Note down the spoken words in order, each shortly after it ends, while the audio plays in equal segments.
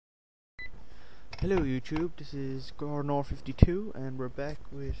Hello YouTube, this is Gornor52 and we're back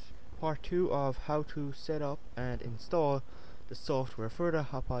with part 2 of how to set up and install the software for the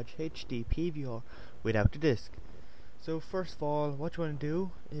Hauppauge HD PVR without the disc. So first of all, what you want to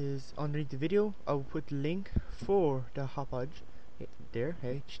do is underneath the video I will put the link for the Hauppauge there,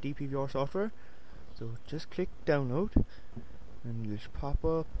 HD PVR software. So just click download and you'll just pop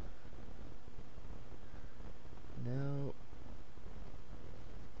up. Now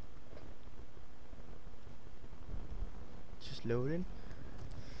just loading.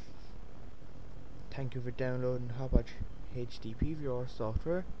 Thank you for downloading Hauppauge HD PVR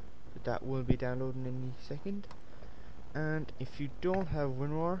software. That will be downloading any second. And if you don't have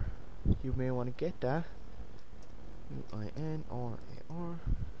WinRAR, you may want to get that. WinRAR.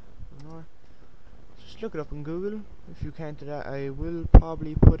 Just look it up on Google. If you can't do that, I will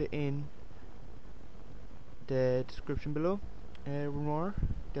probably put it in the description below. WinRAR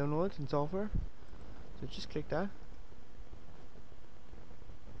downloads and software. So just click that.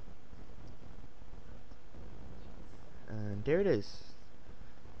 And there it is.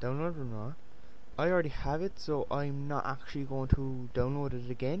 Download WinRAR. I already have it, so I'm not actually going to download it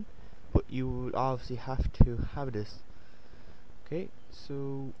again, but you will obviously have to have this. Okay,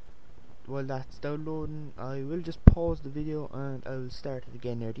 so while that's downloading, I will just pause the video and I will start it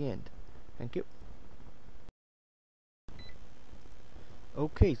again near the end. Thank you.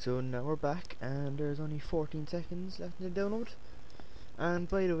 Okay, so now we're back and there's only 14 seconds left in the download. And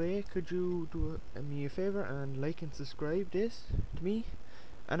by the way, could you do me a favor and like and subscribe this to me?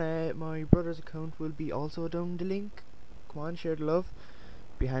 And my brother's account will be also down the link. Come on, share the love.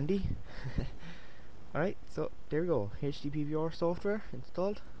 Be handy. Alright, so there we go. HD PVR software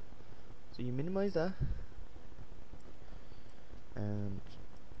installed. So you minimize that. And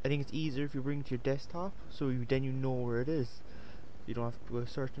I think it's easier if you bring it to your desktop, so then you know where it is. You don't have to go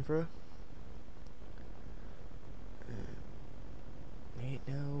searching for it. Right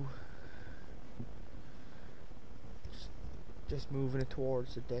now, just moving it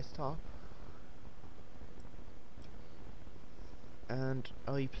towards the desktop. And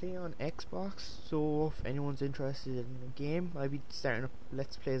I play on Xbox, so if anyone's interested in a game, I'll be starting up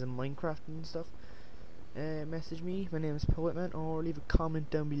Let's Plays on Minecraft and stuff. Message me, my name is Poetman, or leave a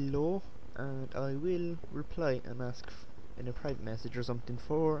comment down below and I will reply and ask in a private message or something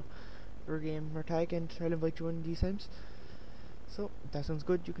for your game or tag, and I'll invite you in these times. So that sounds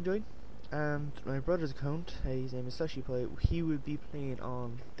good, you can join. And my brother's account, his name is SushiPie, he will be playing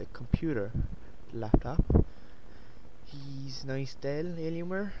on the computer, the laptop. He's nice Dell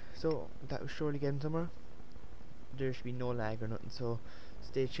Alienware, so that will surely get him somewhere. There should be no lag or nothing, so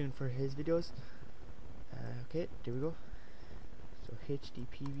stay tuned for his videos. Okay, there we go. So HD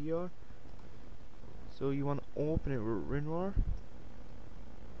PVR. So you want to open it with WinRAR.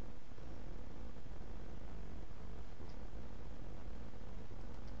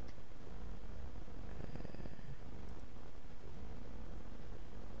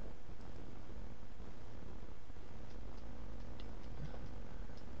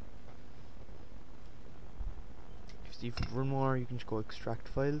 See, for WinRAR you can just go extract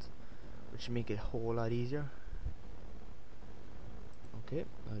files, which will make it a whole lot easier. Okay,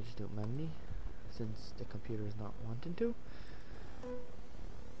 I'll just do it manually since the computer is not wanting to.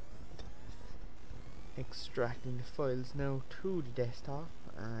 Extracting the files now to the desktop,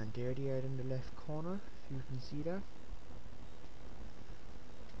 and there they are in the left corner, if you can see that.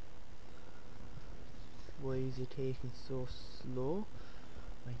 Why is it taking so slow?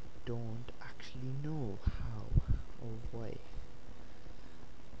 I don't actually know how or why.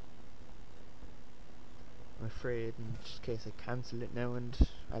 I'm afraid in just case I cancel it now and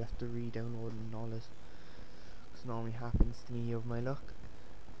I'll have to re-download and all this, because normally happens to me of my luck.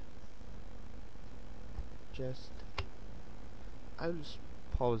 I'll just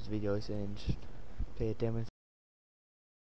pause the video and play a demo